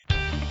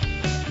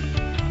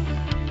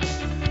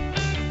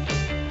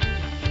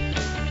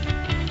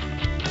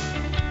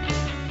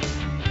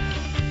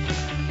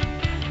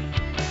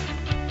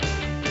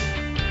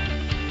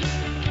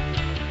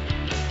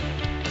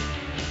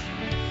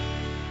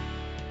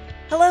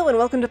Hello and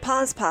welcome to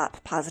Pause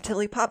Pop,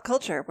 Positively Pop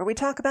Culture, where we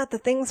talk about the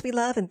things we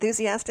love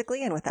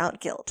enthusiastically and without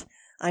guilt.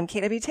 I'm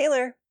KW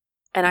Taylor.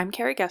 And I'm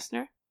Carrie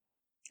Gessner.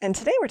 And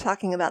today we're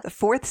talking about the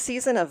 4th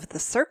season of The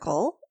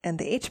Circle and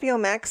the HBO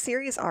Max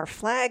series Our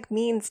Flag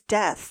Means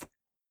Death.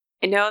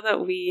 I know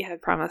that we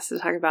had promised to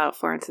talk about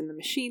Florence and the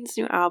Machine's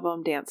new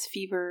album, Dance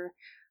Fever.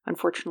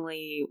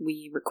 Unfortunately,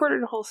 we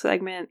recorded a whole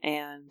segment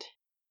and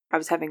I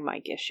was having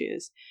mic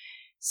issues.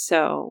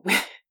 So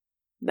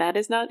that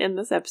is not in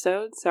this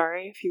episode.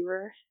 Sorry if you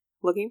were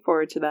looking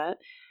forward to that.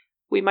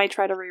 We might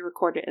try to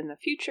re-record it in the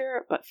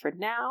future, but for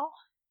now,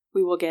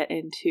 we will get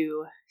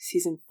into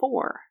season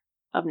 4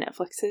 of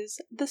Netflix's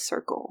The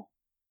Circle.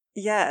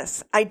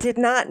 Yes, I did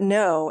not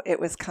know it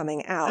was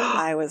coming out.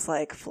 I was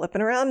like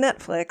flipping around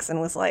Netflix and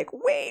was like,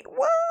 wait,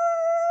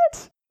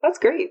 what? That's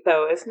great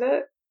though, isn't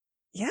it?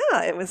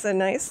 Yeah, it was a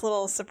nice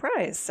little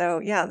surprise. So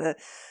yeah, the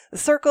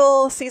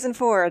Circle season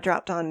 4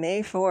 dropped on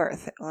May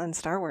 4th on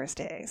Star Wars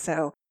Day.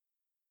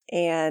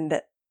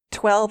 And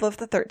 12 of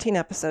the 13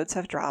 episodes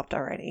have dropped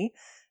already.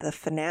 The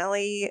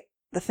finale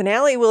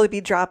will be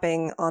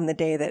dropping on the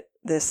day that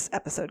this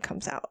episode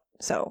comes out.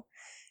 So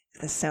if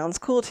this sounds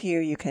cool to you,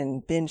 you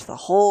can binge the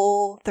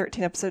whole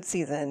 13 episode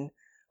season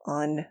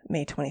on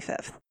May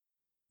 25th.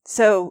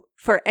 So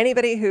for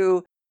anybody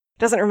who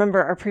doesn't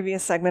remember our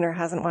previous segment or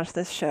hasn't watched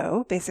this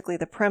show, basically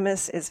the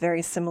premise is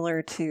very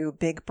similar to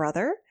Big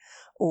Brother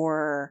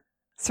or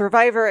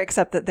Survivor,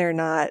 except that they're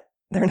not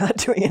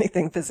doing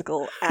anything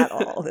physical at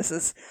all. This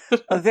is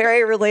a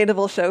very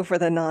relatable show for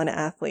the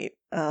non-athlete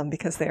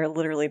because they are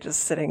literally just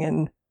sitting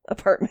in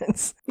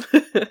apartments.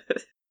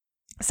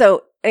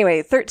 So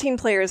anyway, 13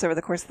 players over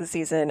the course of the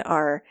season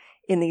are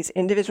in these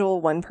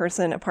individual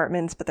one-person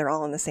apartments, but they're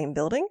all in the same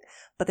building.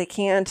 But they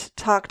can't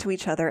talk to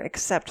each other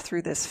except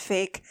through this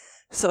fake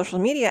social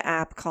media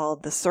app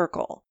called The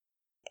Circle.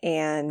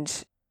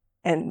 And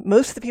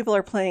most of the people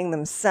are playing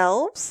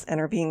themselves and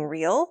are being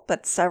real,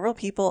 but several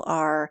people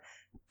are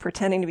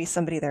pretending to be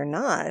somebody they're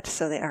not,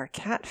 so they are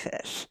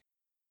catfish.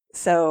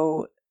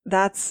 So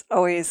that's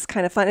always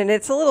kind of fun, and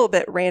it's a little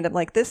bit random.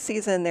 Like this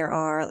season, there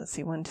are,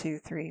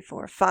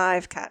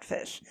 5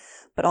 catfish,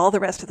 but all the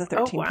rest of the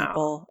 13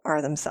 people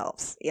are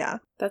themselves. Yeah.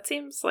 That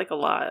seems like a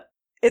lot.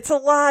 It's a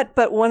lot,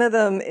 but one of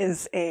them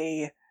is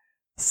a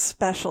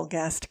special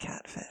guest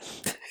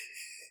catfish.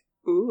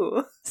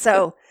 Ooh.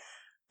 So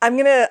I'm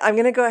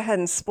gonna go ahead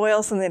and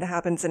spoil something that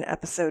happens in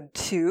episode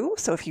 2.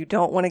 So if you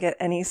don't want to get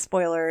any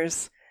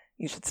spoilers,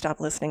 you should stop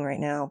listening right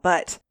now.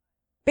 But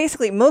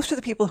basically, most of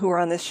the people who are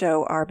on this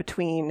show are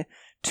between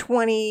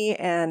 20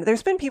 and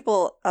there's been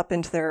people up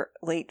into their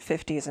late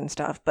 50s and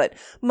stuff, but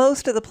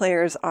most of the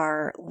players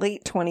are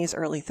late 20s,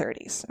 early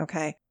 30s,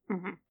 okay?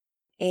 Mm-hmm.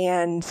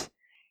 And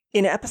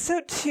in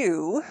episode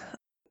 2,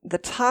 the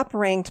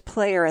top-ranked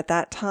player at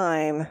that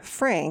time,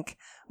 Frank,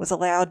 was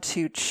allowed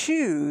to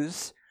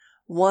choose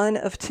one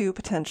of 2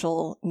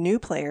 potential new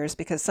players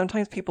because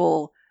sometimes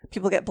people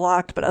get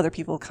blocked, but other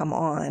people come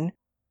on.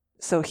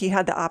 So he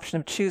had the option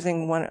of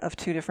choosing one of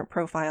 2 different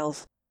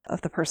profiles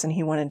of the person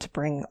he wanted to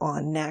bring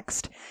on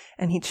next.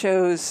 And he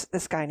chose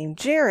this guy named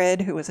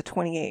Jared, who was a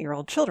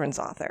 28-year-old children's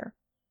author.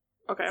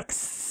 Okay.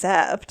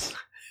 Except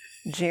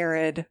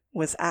Jared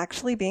was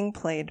actually being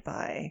played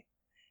by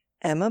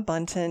Emma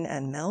Bunton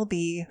and Mel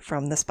B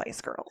from the Spice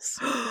Girls.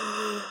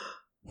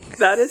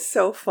 That is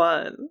so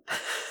fun.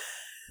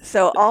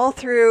 So all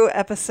through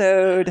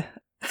episode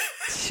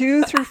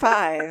 2 through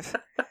 5...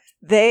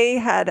 they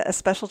had a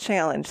special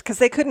challenge because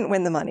they couldn't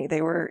win the money.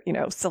 They were,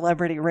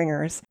 celebrity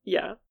ringers.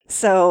 Yeah.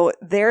 So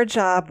their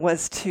job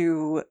was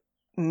to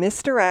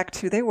misdirect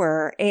who they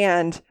were.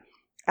 And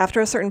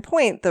after a certain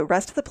point, the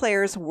rest of the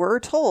players were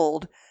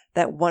told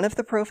that one of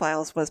the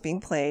profiles was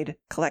being played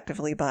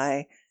collectively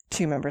by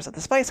 2 members of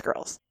the Spice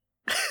Girls.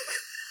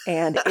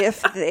 And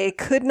if they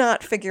could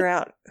not figure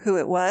out who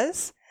it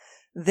was,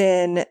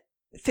 then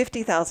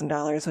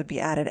 $50,000 would be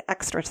added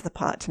extra to the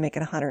pot to make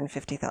it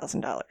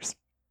 $150,000.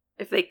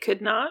 If they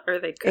could not, or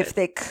they could? If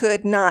they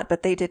could not,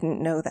 but they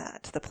didn't know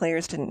that. The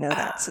players didn't know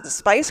that. So the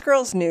Spice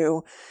Girls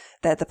knew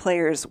that the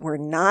players were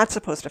not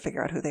supposed to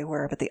figure out who they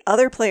were, but the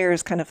other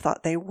players kind of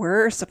thought they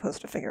were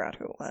supposed to figure out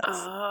who it was.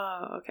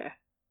 Oh, okay.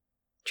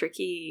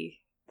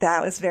 Tricky.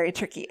 That was very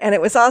tricky. And it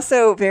was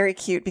also very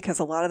cute because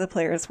a lot of the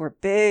players were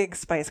big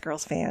Spice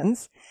Girls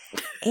fans.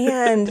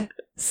 And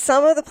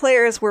some of the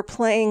players were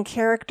playing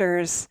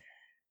characters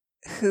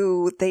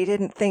who they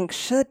didn't think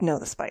should know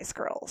the Spice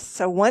Girls.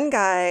 So one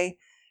guy,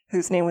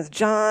 whose name was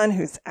John,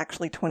 who's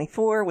actually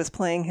 24, was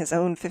playing his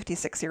own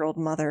 56-year-old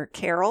mother,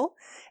 Carol.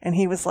 And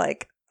he was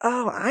like,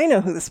 oh, I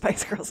know who the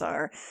Spice Girls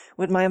are.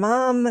 My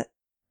mom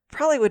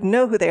probably would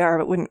know who they are,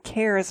 but wouldn't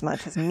care as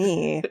much as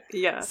me.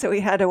 Yeah. So he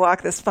had to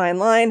walk this fine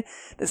line.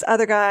 This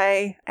other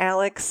guy,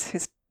 Alex,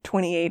 who's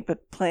 28,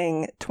 but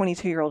playing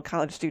 22-year-old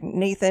college student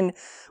Nathan,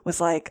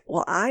 was like,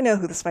 well, I know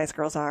who the Spice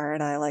Girls are,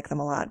 and I like them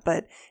a lot.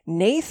 But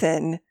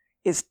Nathan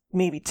is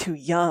maybe too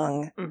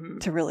young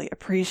to really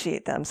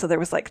appreciate them. So there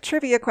was like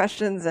trivia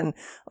questions and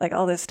like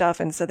all this stuff.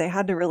 And so they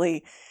had to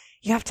really,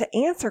 you have to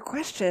answer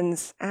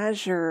questions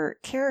as your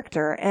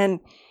character.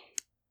 And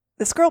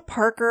this girl,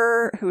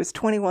 Parker, who is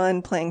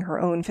 21, playing her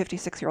own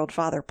 56-year-old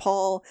father,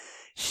 Paul,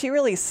 she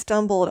really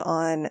stumbled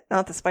on,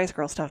 not the Spice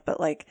Girl stuff,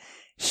 but like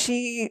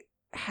she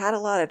had a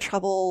lot of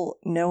trouble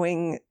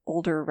knowing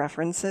older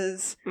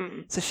references.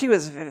 So she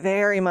was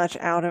very much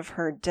out of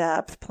her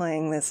depth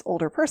playing this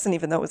older person,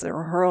 even though it was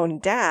her own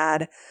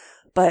dad.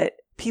 But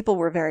people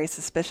were very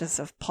suspicious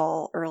of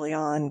Paul early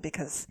on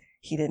because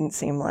he didn't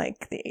seem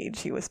like the age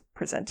he was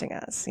presenting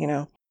as, you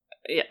know?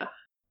 Yeah.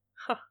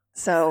 Huh.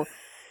 So,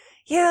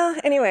 yeah,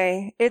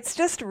 anyway, it's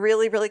just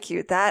really, really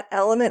cute. That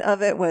element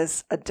of it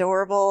was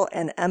adorable,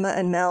 and Emma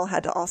and Mel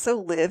had to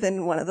also live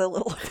in one of the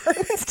little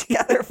apartments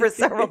together for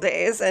several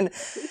days, and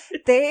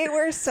they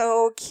were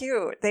so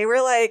cute. They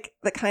were like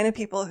the kind of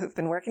people who've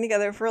been working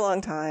together for a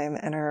long time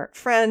and are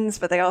friends,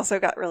 but they also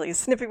got really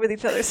snippy with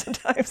each other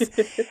sometimes.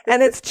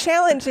 And it's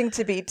challenging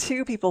to be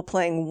two people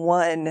playing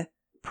one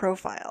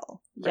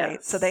profile, right?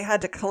 Yes. So they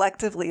had to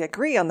collectively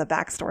agree on the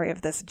backstory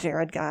of this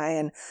Jared guy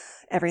and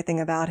everything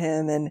about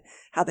him and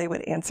how they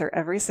would answer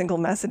every single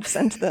message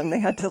sent to them. They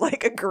had to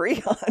like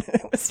agree on, and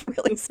it was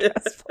really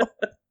stressful.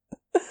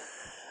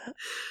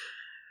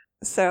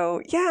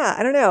 So yeah,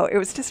 I don't know. It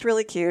was just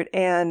really cute.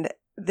 And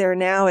they're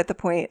now at the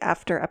point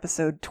after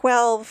episode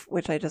 12,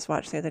 which I just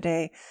watched the other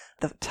day,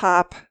 the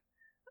top,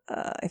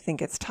 I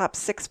think it's top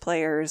 6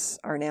 players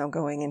are now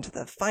going into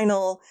the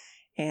final.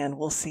 And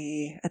we'll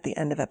see at the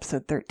end of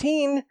episode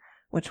 13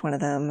 which one of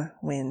them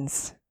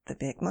wins the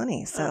big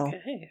money. So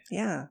okay.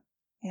 Yeah.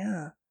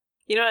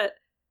 You know what?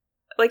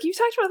 Like, you've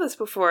talked about this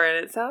before,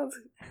 and it sounds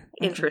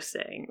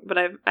interesting, but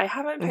I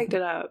haven't picked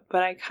it up.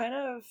 But I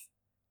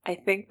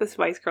think the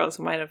Spice Girls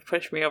might have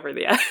pushed me over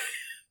the edge.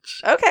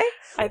 Okay.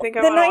 I think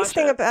I the want to nice watch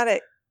thing it. about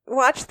it,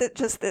 watch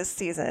just this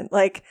season.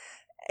 Like,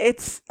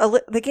 it's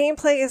the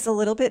gameplay is a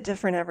little bit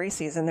different every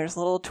season. There's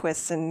little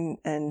twists and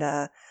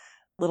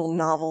little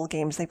novel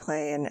games they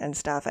play and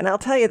stuff. And I'll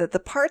tell you that the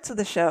parts of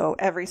the show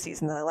every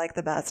season that I like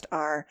the best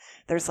are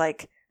there's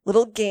like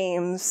little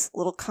games,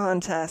 little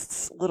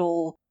contests,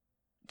 little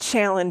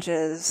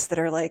challenges that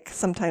are like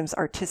sometimes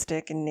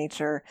artistic in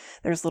nature.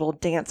 There's little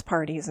dance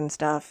parties and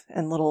stuff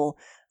and little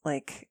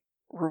like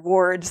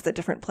rewards that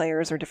different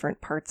players or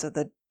different parts of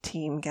the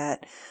team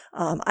get.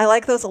 I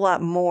like those a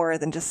lot more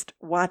than just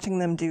watching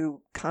them do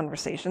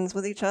conversations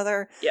with each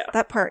other. Yeah.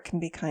 That part can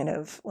be kind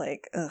of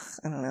like, ugh,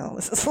 I don't know.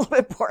 This is a little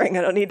bit boring.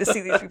 I don't need to see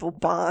these people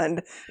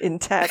bond in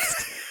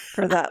text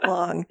for that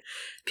long.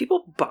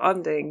 People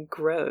bonding,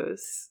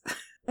 gross.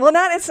 Well,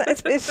 it's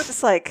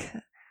just like,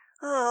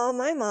 oh,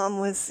 my mom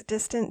was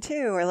distant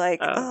too, or like,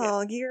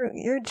 Oh,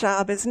 your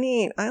job is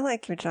neat. I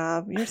like your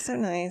job. You're so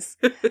nice.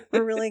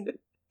 We're really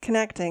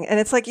connecting. And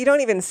it's like you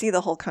don't even see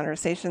the whole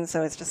conversation,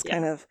 so it's just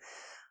kind of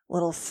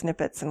little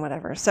snippets and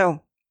whatever.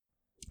 So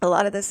a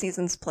lot of this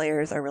season's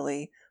players are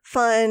really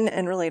fun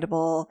and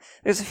relatable.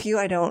 There's a few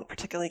I don't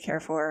particularly care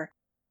for.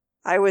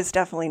 I'm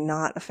definitely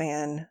not a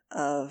fan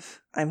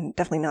of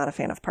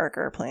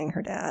Parker playing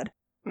her dad.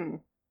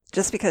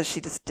 Just because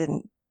she just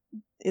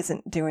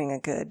isn't doing a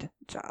good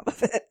job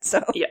of it.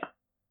 So yeah.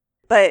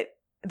 But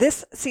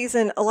this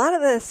season, a lot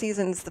of the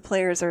seasons, the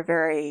players are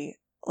very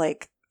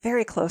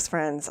close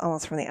friends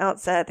almost from the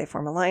outset. They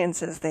form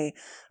alliances. They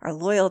are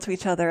loyal to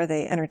each other.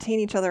 They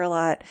entertain each other a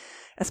lot,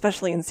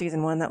 especially in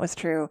season 1. That was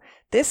true.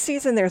 This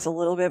season, there's a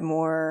little bit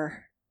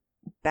more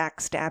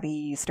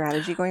backstabby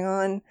strategy going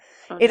on.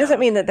 It doesn't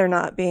mean that they're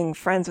not being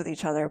friends with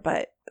each other,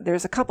 but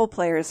there's a couple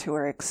players who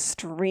are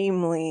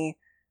extremely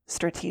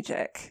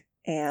strategic.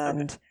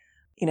 And,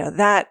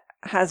 that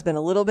has been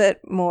a little bit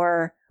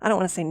more, I don't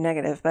want to say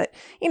negative, but,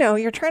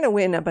 you're trying to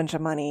win a bunch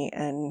of money.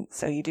 And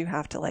so you do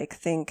have to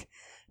think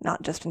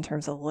not just in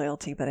terms of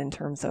loyalty, but in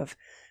terms of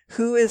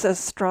who is a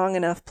strong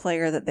enough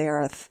player that they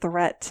are a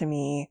threat to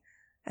me.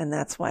 And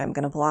that's why I'm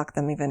going to block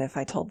them, even if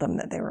I told them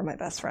that they were my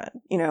best friend,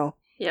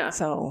 Yeah.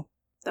 So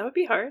that would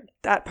be hard.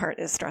 That part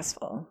is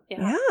stressful.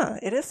 Yeah.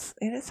 It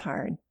is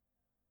hard.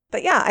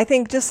 But yeah, I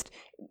think just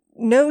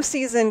no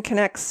season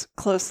connects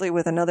closely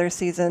with another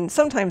season.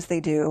 Sometimes they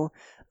do,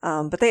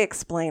 but they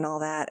explain all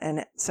that.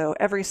 And so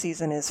every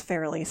season is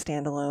fairly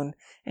standalone,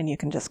 and you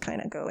can just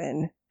kind of go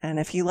in. And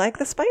if you like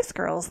the Spice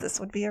Girls, this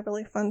would be a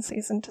really fun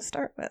season to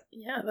start with.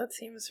 Yeah, that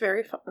seems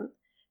very fun.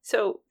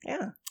 So,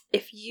 yeah,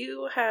 if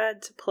you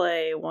had to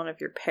play one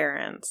of your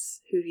parents,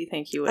 who do you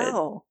think you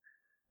would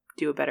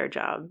do a better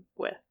job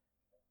with?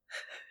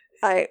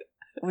 I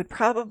would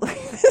probably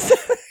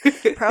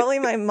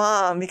my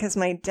mom, because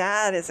my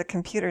dad is a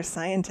computer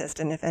scientist,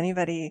 and if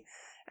anybody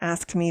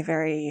asked me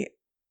very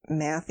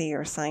mathy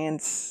or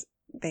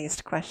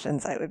science-based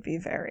questions, I would be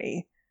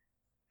very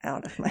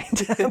out of my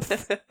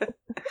depth.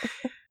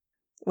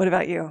 What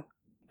about you?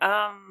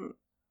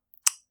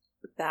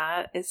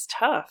 That is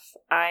tough.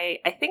 I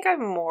think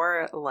I'm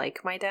more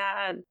like my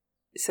dad,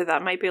 so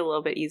that might be a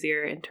little bit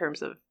easier in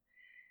terms of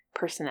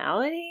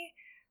personality,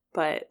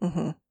 but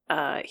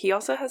he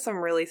also has some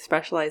really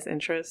specialized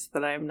interests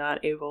that I'm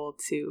not able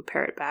to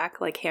parrot back,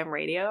 like ham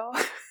radio.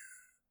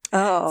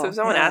 So if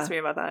someone asked me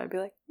about that, I'd be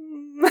like,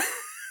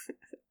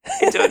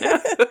 I don't know.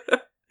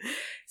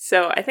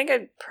 So I think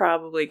I'd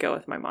probably go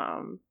with my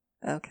mom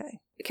Okay.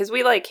 Because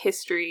we like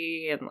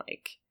history and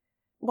like,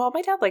 well,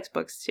 my dad likes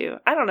books too.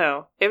 I don't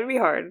know. It would be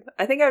hard.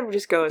 I think I would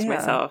just go as Yeah.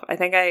 myself. I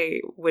think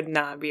I would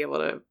not be able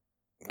to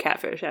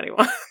catfish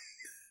anyone.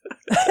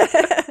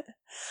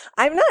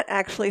 I'm not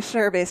actually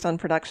sure, based on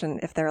production,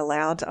 if they're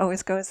allowed to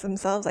always go as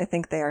themselves. I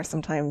think they are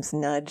sometimes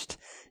nudged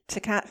to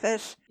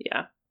catfish.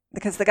 Yeah.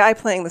 Because the guy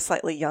playing the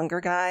slightly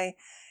younger guy,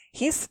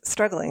 he's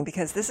struggling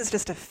because this is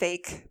just a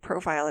fake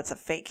profile. It's a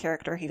fake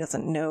character. He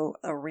doesn't know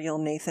a real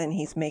Nathan.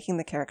 He's making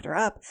the character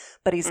up,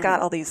 but he's got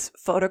all these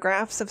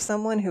photographs of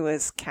someone who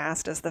is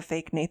cast as the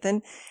fake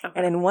Nathan. Okay.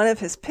 And in one of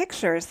his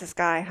pictures, this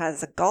guy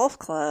has a golf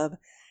club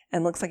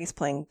and looks like he's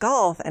playing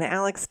golf, and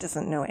Alex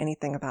doesn't know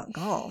anything about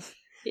golf.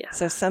 Yeah.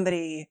 So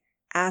somebody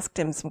asked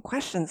him some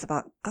questions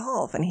about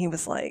golf, and he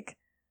was like,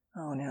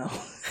 oh no.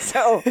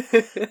 So,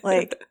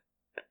 like,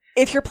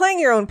 if you're playing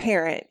your own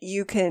parent,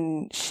 you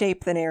can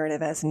shape the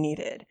narrative as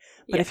needed.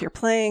 But if you're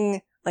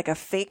playing like a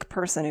fake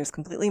person who's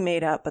completely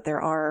made up, but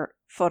there are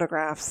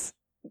photographs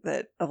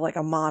that of like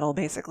a model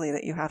basically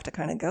that you have to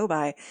kind of go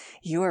by,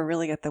 you are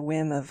really at the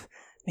whim of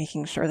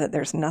making sure that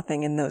there's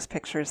nothing in those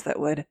pictures that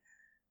would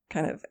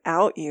kind of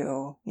out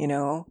you, you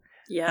know?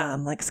 Yeah.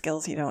 Like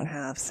skills you don't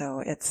have.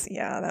 So it's,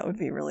 that would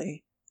be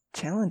really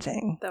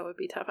challenging. That would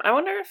be tough. I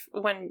wonder if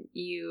when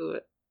you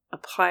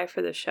apply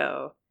for the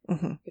show,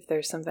 if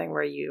there's something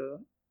where you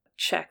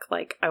check,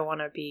 like, I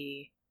want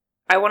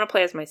to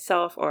play as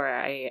myself, or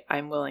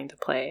I'm willing to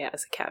play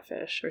as a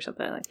catfish or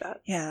something like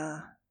that. Yeah.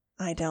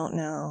 I don't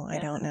know. Yeah. I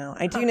don't know.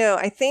 I do know.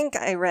 I think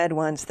I read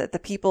once that the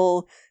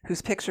people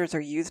whose pictures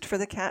are used for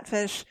the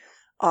catfish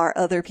are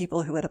other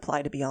people who had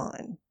applied to be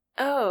on.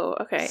 Oh,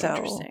 okay. So,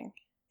 interesting.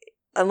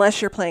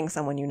 Unless you're playing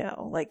someone you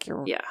know, like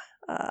your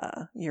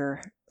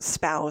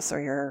spouse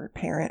or your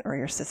parent or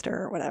your sister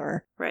or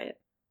whatever. Right.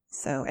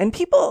 So, and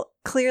people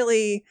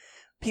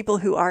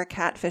who are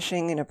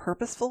catfishing in a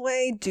purposeful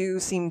way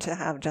do seem to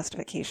have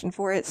justification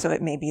for it. So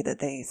it may be that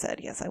they said,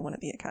 yes, I want to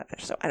be a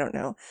catfish. So I don't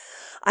know.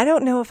 I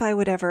don't know if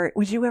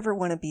would you ever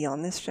want to be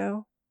on this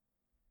show?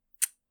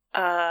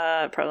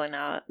 Probably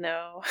not.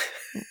 No.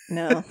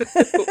 No.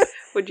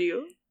 Would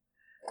you?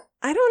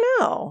 I don't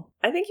know.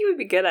 I think you would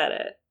be good at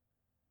it.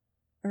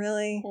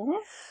 Really? Mm-hmm.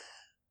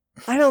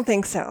 I don't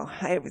think so.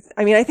 I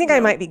mean, I think I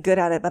might be good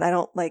at it, but I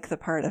don't like the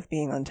part of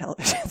being on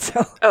television.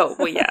 So. Oh,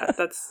 well, yeah.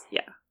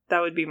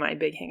 That would be my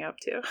big hang up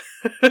too.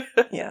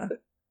 Yeah.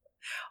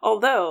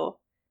 Although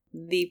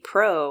the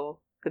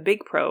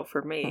big pro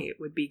for me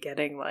would be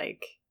getting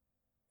like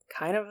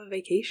kind of a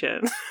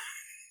vacation.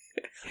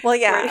 Well,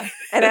 yeah.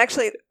 And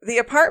actually, the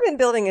apartment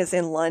building is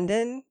in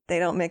London. They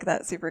don't make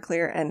that super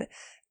clear. And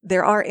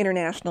there are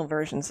international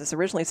versions. This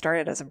originally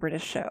started as a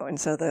British show. And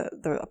so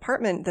the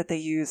apartment that they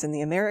use in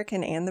the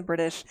American and the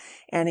British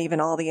and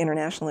even all the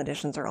international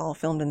editions are all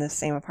filmed in this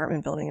same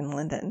apartment building in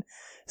London.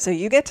 So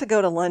you get to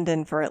go to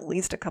London for at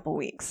least a couple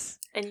weeks.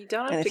 And you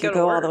don't have and to if you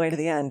go all the way to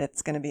the end,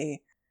 it's going to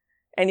be...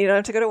 And you don't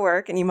have to go to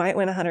work, and you might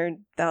win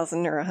 $100,000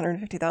 or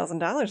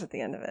 $150,000 at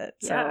the end of it.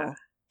 So. Yeah.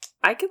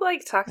 I could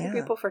like talk to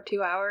people for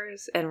 2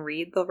 hours and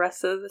read the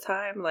rest of the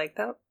time. Like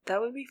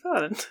that would be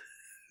fun.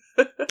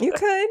 You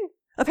could.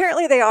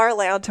 Apparently, they are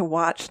allowed to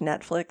watch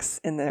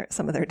Netflix in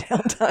some of their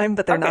downtime,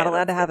 but they're not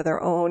allowed to have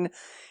their own.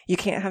 You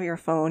can't have your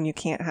phone. You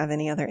can't have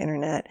any other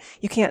internet.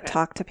 You can't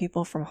talk to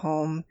people from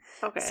home.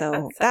 Okay.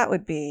 So that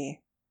would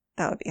be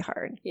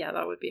hard. Yeah,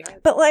 that would be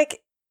hard. But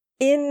like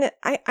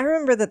I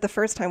remember that the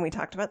first time we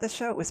talked about this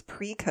show, it was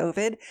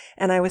pre-COVID,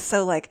 and I was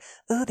so like,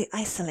 oh, the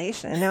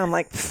isolation. And now I'm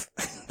like,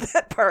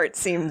 that part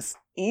seems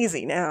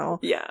easy now.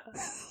 Yeah.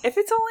 If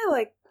it's only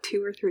like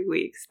 2 or 3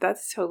 weeks,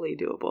 that's totally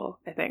doable,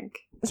 I think.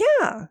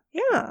 Yeah.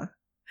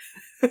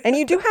 And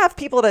you do have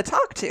people to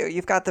talk to.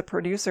 You've got the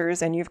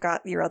producers and you've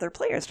got your other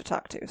players to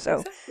talk to.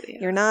 So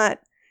you're not,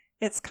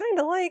 it's kind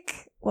of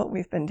like what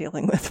we've been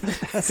dealing with for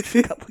the past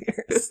couple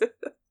years.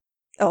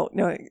 Oh,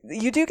 no,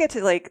 you do get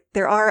to like,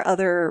 there are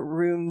other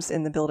rooms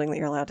in the building that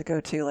you're allowed to go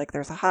to. Like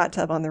there's a hot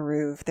tub on the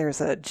roof.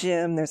 There's a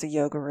gym. There's a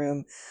yoga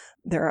room.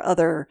 There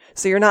are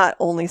so you're not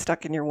only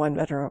stuck in your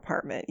 1-bedroom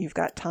apartment. You've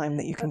got time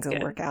that you can go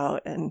work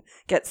out and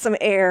get some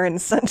air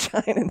and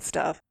sunshine and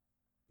stuff.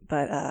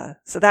 But,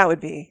 so that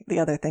would be, the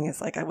other thing is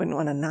like, I wouldn't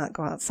want to not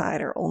go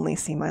outside or only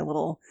see my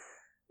little,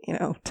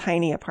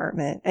 tiny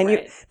apartment.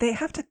 And they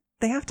have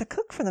to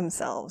cook for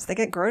themselves. They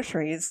get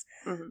groceries,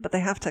 but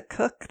they have to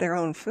cook their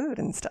own food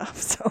and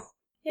stuff. So.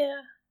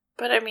 Yeah.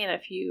 But I mean,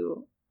 if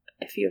you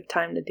have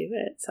time to do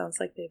it, it sounds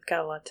like they've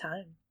got a lot of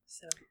time.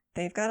 So.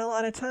 They've got a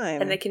lot of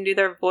time. And they can do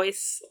their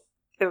voice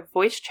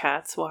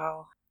chats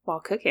while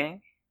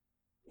cooking.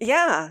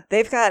 Yeah.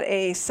 They've got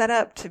a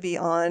setup to be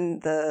on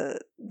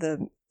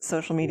the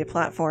social media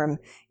platform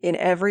in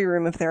every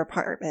room of their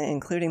apartment,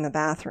 including the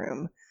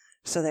bathroom.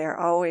 So they're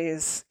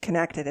always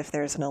connected if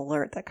there's an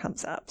alert that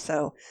comes up.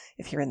 So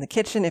if you're in the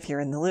kitchen, if you're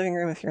in the living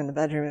room, if you're in the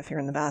bedroom, if you're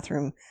in the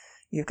bathroom,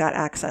 you've got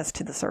access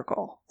to the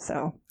circle.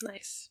 So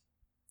nice.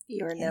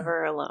 You're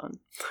never alone.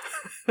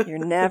 You're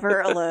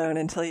never alone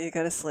until you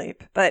go to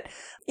sleep. But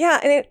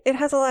yeah, and it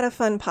has a lot of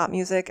fun pop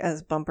music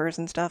as bumpers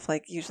and stuff,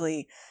 like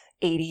usually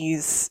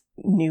 80s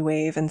new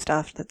wave and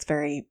stuff that's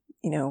very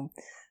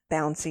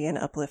bouncy and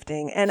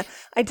uplifting. And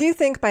I do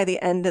think by the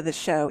end of the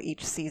show,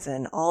 each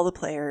season, all the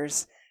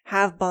players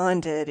have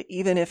bonded,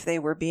 even if they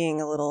were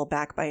being a little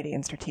backbiting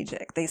and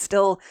strategic. They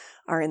still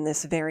are in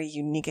this very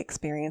unique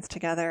experience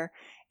together.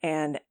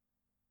 And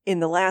in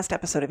the last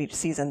episode of each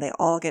season, they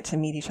all get to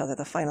meet each other,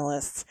 the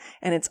finalists,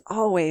 and it's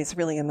always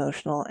really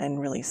emotional and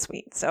really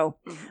sweet. So,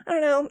 I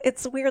don't know,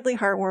 it's weirdly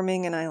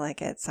heartwarming and I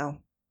like it. So,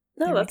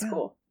 no, that's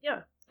cool.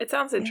 Yeah, it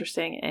sounds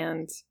interesting.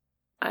 And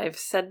I've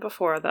said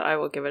before that I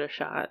will give it a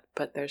shot,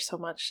 but there's so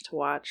much to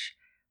watch.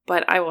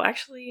 But I will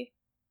actually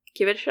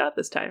give it a shot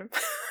this time.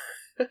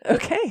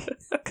 Okay,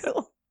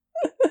 cool.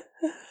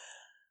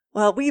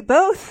 Well, we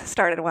both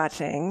started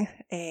watching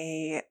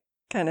a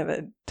kind of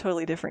a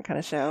totally different kind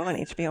of show on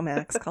HBO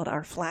Max called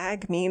Our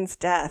Flag Means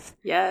Death.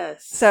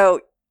 Yes.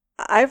 So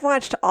I've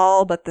watched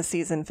all but the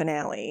season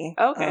finale.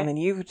 Okay. And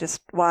you've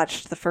just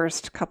watched the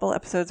first couple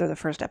episodes or the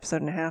first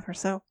episode and a half or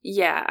so?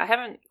 Yeah, I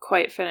haven't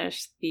quite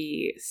finished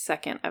the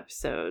second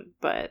episode,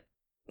 but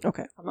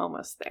okay, I'm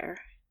almost there.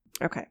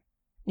 Okay.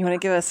 You want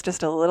to give us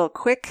just a little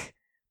quick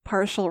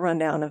partial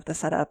rundown of the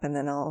setup and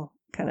then I'll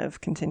kind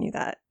of continue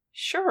that?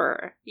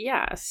 Sure.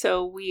 Yeah.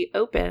 So we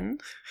open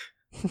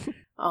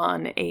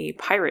on a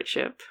pirate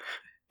ship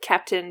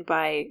captained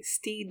by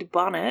Stede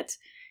Bonnet,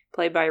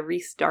 played by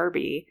Rhys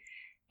Darby.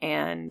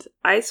 And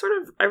I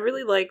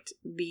really liked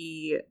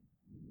the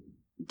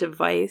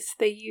device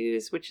they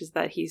use, which is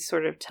that he's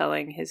sort of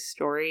telling his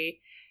story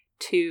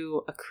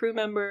to a crew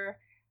member.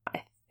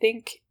 I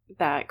think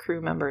that crew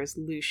member is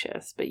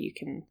Lucius, but you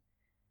can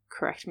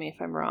correct me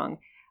if I'm wrong,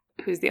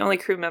 who's the only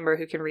crew member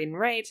who can read and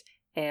write,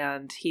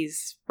 and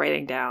he's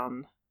writing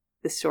down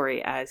the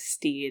story as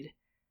Stede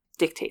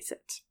dictates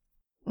it.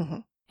 Mm-hmm.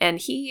 And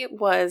he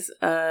was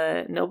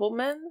a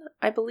nobleman,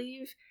 I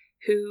believe,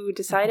 who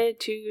decided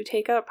to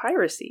take up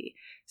piracy.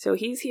 So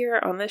he's here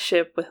on this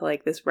ship with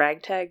like this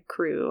ragtag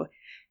crew,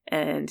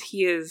 and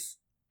he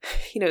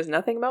knows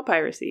nothing about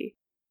piracy.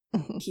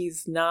 Mm-hmm.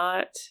 He's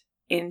not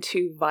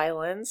into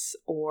violence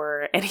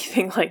or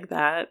anything like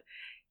that.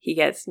 He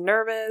gets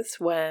nervous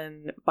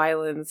when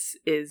violence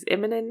is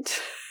imminent.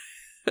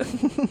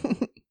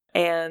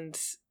 And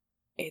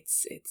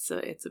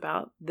it's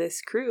about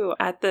this crew.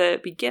 At the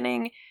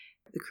beginning,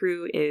 the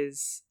crew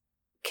is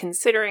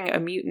considering a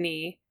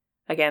mutiny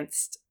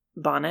against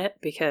Bonnet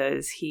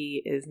because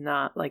he is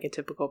not like a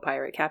typical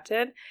pirate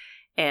captain,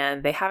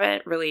 and they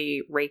haven't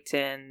really raked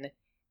in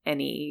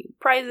any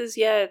prizes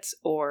yet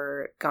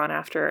or gone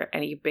after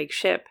any big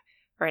ship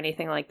or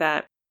anything like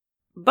that.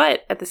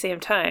 But at the same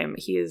time,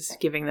 he is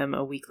giving them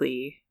a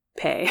weekly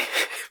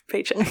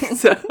paycheck.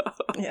 So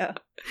yeah.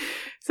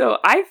 So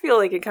I feel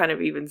like it kind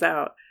of evens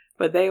out,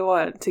 but they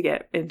want to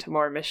get into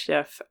more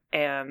mischief,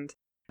 and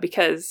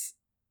because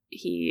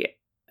he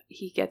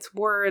gets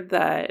word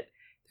that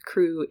the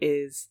crew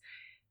is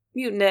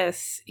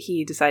mutinous,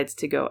 he decides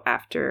to go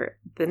after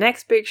the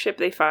next big ship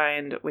they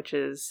find, which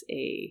is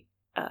a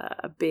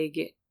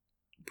big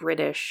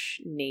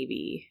British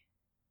Navy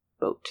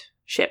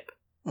ship.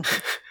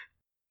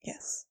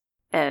 Yes.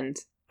 And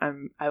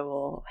I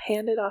will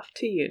hand it off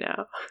to you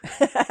now.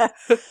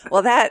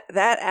 Well, that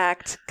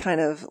act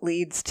kind of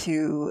leads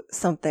to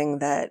something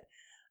that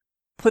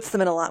puts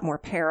them in a lot more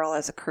peril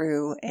as a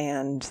crew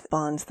and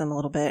bonds them a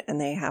little bit, and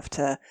they have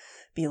to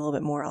be a little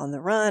bit more on the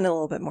run, a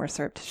little bit more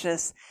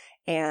surreptitious.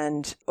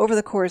 And over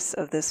the course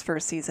of this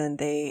first season,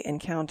 they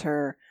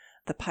encounter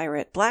the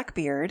pirate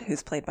Blackbeard,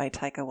 who's played by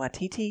Taika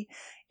Waititi,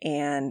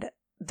 and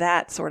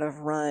that sort of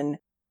run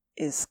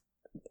is,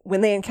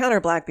 when they encounter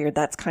Blackbeard,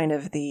 that's kind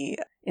of the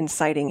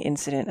inciting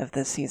incident of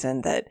this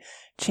season that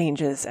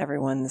changes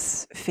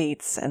everyone's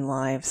fates and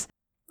lives.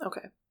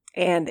 Okay.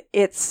 And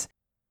it's,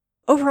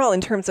 overall,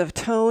 in terms of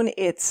tone,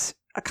 it's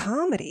a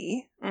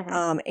comedy,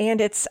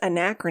 and it's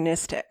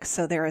anachronistic.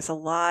 So there is a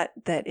lot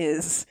that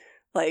is,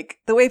 like,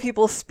 the way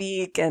people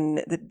speak and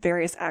the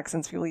various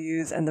accents people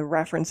use and the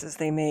references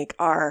they make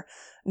are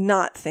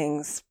not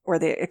things, or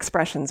the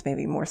expressions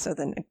maybe more so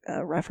than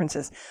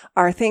references,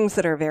 are things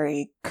that are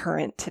very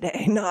current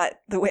today, not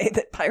the way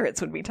that pirates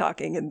would be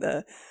talking in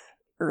the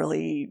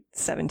early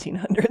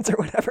 1700s or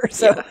whatever.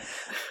 So,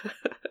 yeah.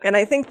 And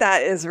I think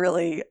that is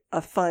really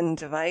a fun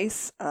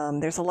device.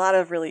 There's a lot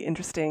of really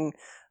interesting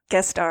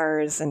guest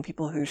stars and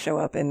people who show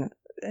up in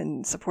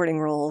supporting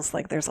roles.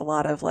 Like, there's a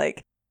lot of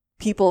like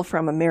people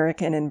from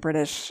American and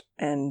British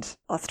and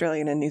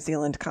Australian and New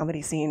Zealand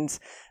comedy scenes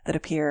that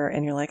appear,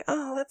 and you're like,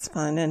 oh, that's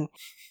fun. And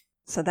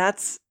so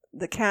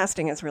the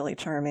casting is really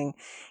charming.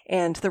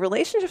 And the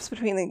relationships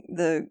between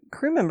the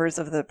crew members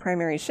of the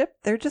primary ship,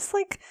 they're just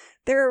like,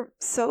 they're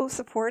so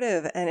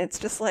supportive. And it's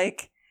just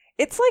like,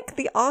 it's like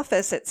The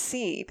Office at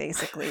sea,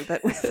 basically,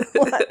 but with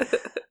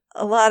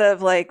a lot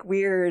of like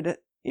weird,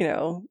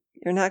 you're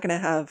not going to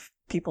have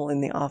people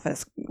in the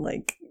office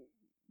like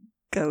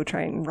go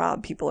try and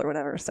rob people or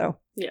whatever. So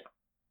yeah,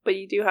 but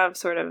you do have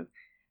sort of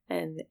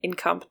an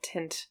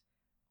incompetent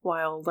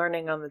while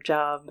learning on the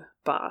job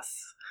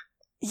boss.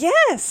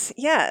 Yes.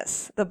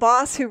 The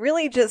boss who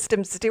really just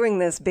is doing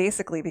this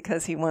basically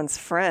because he wants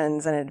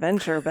friends and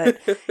adventure, but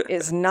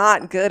is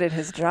not good at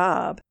his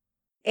job.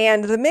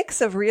 And the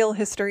mix of real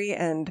history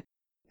and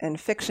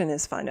fiction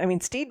is fun. I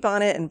mean, Stede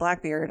Bonnet and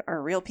Blackbeard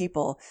are real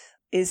people.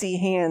 Izzy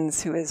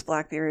Hands, who is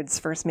Blackbeard's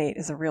first mate,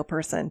 is a real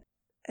person.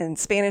 And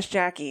Spanish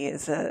Jackie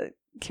is a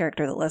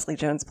character that Leslie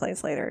Jones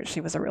plays later. She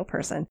was a real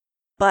person.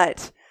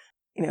 But,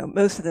 you know,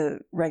 most of the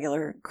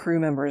regular crew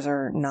members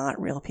are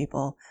not real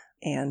people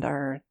and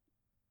are,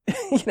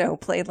 you know,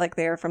 played like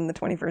they are from the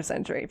 21st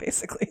century,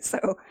 basically.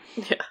 So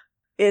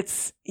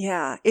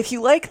if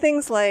you like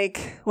things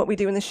like What We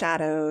Do in the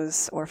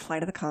Shadows or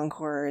Flight of the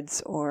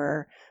Conchords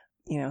or,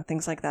 you know,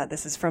 things like that,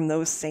 this is from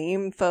those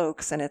same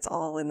folks, and it's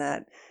all in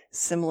that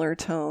similar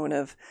tone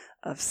of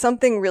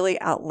something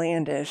really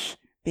outlandish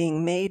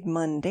being made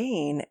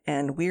mundane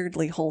and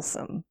weirdly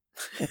wholesome,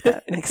 if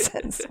that makes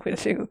sense.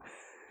 Would you?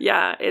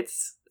 Yeah,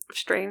 it's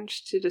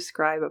strange to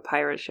describe a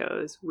pirate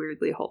show as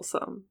weirdly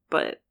wholesome,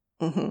 but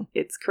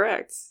it's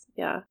correct.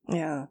 Yeah.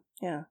 Yeah.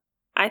 Yeah.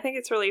 I think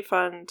it's really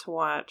fun to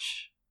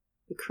watch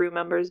the crew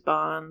members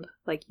bond,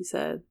 like you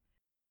said.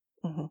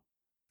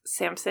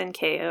 Samson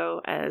Kayo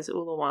as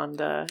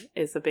Uluwanda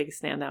is a big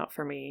standout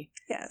for me.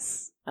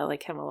 Yes. I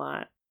like him a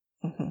lot.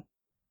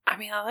 I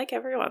mean, I like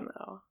everyone,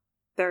 though.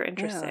 They're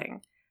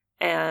interesting.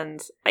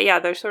 And,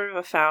 there's sort of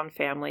a found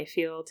family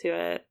feel to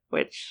it,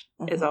 which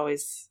is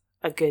always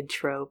a good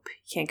trope.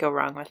 You can't go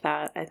wrong with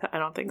that. I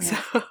don't think so.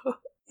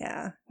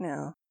 Yeah,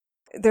 no.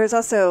 There's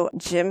also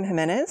Jim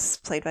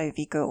Jimenez, played by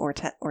Vico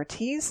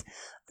Ortiz,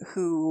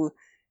 who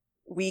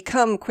we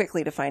come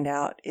quickly to find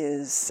out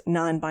is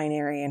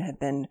non-binary and had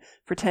been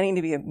pretending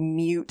to be a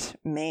mute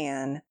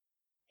man,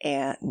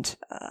 and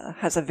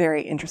has a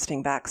very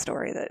interesting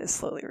backstory that is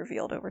slowly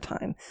revealed over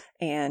time.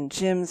 And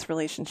Jim's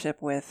relationship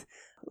with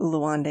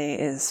Uluwande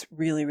is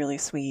really, really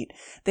sweet.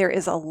 There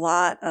is a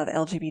lot of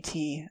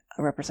LGBT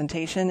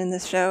representation in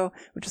this show,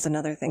 which is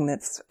another thing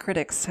that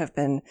critics have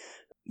been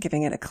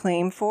giving it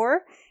acclaim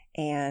for.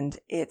 And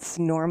it's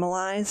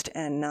normalized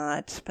and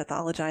not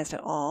pathologized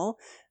at all.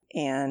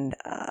 And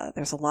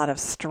there's a lot of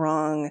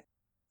strong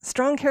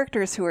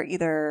characters who are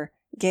either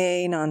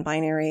gay,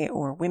 non-binary,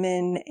 or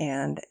women,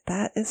 and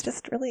that is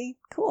just really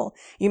cool.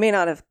 You may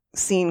not have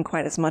seen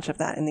quite as much of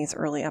that in these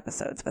early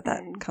episodes, but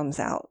that comes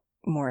out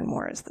more and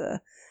more as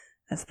the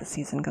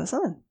season goes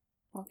on.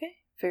 Okay,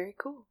 very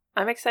cool.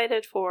 I'm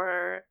excited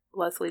for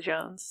Leslie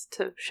Jones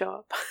to show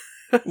up.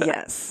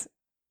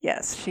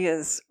 Yes, she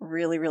is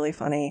really, really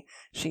funny.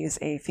 She's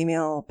a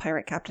female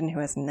pirate captain who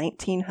has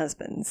 19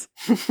 husbands,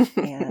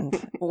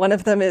 and one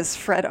of them is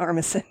Fred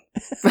Armisen.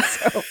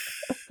 So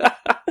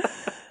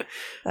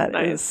that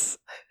is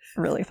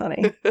really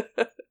funny.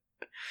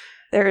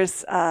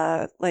 There's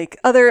like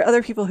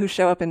other people who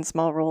show up in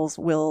small roles.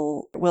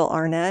 Will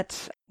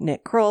Arnett,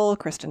 Nick Kroll,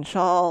 Kristen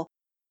Schaal.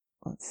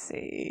 Let's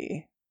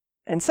see.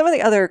 And some of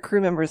the other crew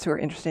members who are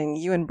interesting.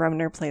 Ewan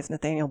Bremner plays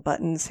Nathaniel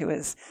Buttons, who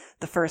is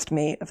the first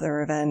mate of the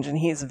Revenge, and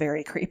he's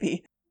very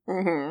creepy.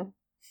 And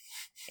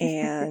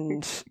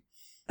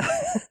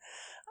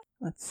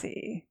let's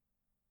see.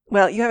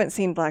 Well, you haven't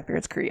seen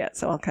Blackbeard's crew yet,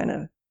 so I'll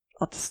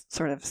just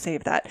sort of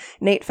save that.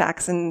 Nat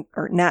Faxon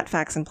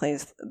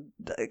plays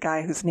a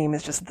guy whose name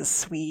is just the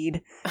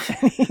Swede.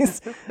 And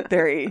he's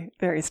very,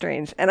 very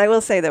strange. And I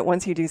will say that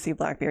once you do see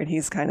Blackbeard,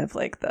 he's kind of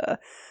like the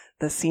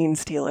scene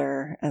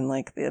stealer and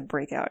like the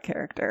breakout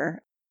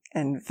character,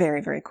 and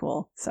very, very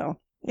cool. So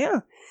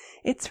yeah,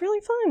 it's really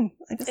fun.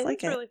 I just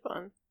like it. It's really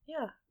fun.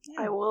 Yeah.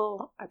 I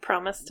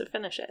promise to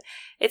finish it.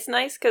 It's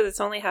nice because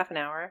it's only half an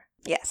hour.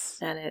 Yes.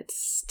 And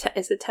it's,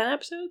 is it 10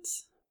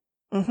 episodes?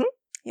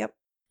 Yep.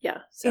 Yeah.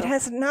 So. It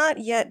has not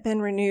yet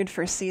been renewed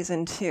for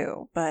season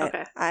 2,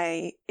 but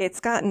it's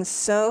gotten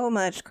so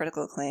much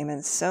critical acclaim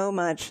and so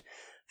much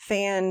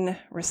fan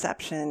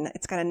reception.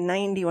 It's got a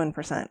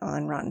 91%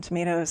 on Rotten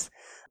Tomatoes.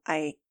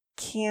 I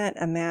can't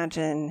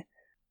imagine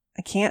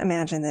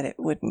that it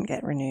wouldn't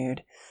get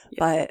renewed. Yeah.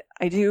 But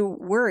I do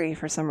worry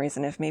for some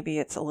reason if maybe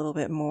it's a little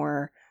bit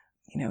more,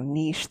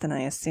 niche than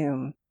I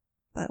assume.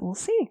 But we'll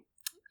see.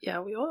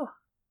 Yeah, we will.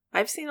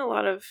 I've seen a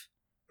lot of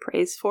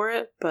praise for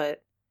it,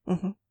 but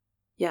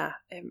yeah,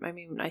 I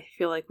mean, I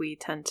feel like we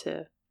tend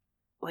to,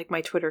 like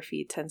my Twitter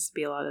feed tends to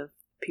be a lot of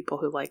people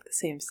who like the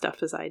same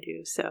stuff as I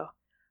do, so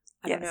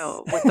I don't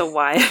know what the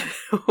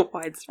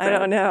widespread. I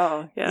don't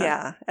know.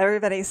 Yeah.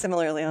 Everybody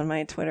similarly on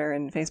my Twitter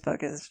and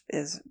Facebook is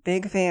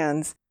big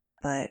fans,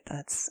 but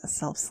that's a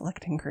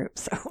self-selecting group,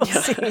 so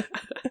we'll see.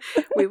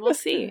 We will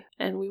see,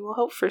 and we will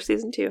hope for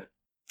season 2.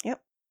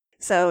 Yep.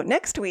 So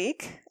next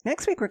week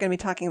we're going to be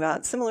talking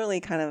about similarly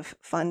kind of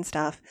fun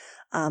stuff.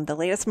 The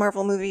latest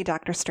Marvel movie,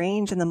 Doctor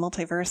Strange in the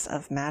Multiverse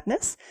of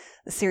Madness,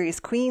 the series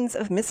Queens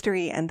of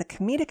Mystery, and the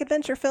comedic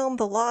adventure film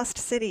The Lost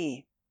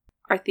City.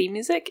 Our theme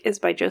music is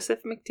by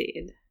Joseph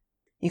McDade.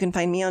 You can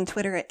find me on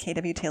Twitter at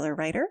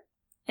KWTaylorWriter.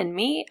 And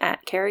me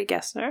at Carrie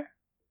Gessner.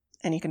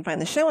 And you can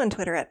find the show on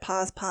Twitter at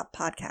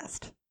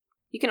PausePopPodcast.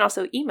 You can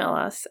also email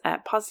us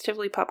at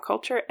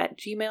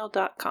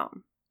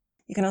positivelypopculture@gmail.com.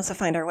 You can also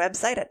find our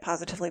website at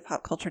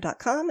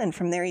positivelypopculture.com, and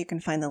from there you can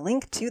find the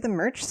link to the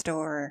merch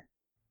store.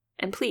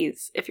 And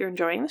please, if you're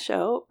enjoying the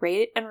show,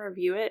 rate it and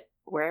review it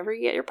wherever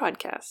you get your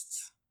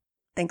podcasts.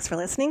 Thanks for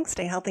listening.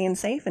 Stay healthy and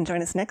safe, and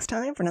join us next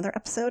time for another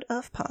episode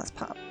of Pause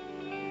Pop.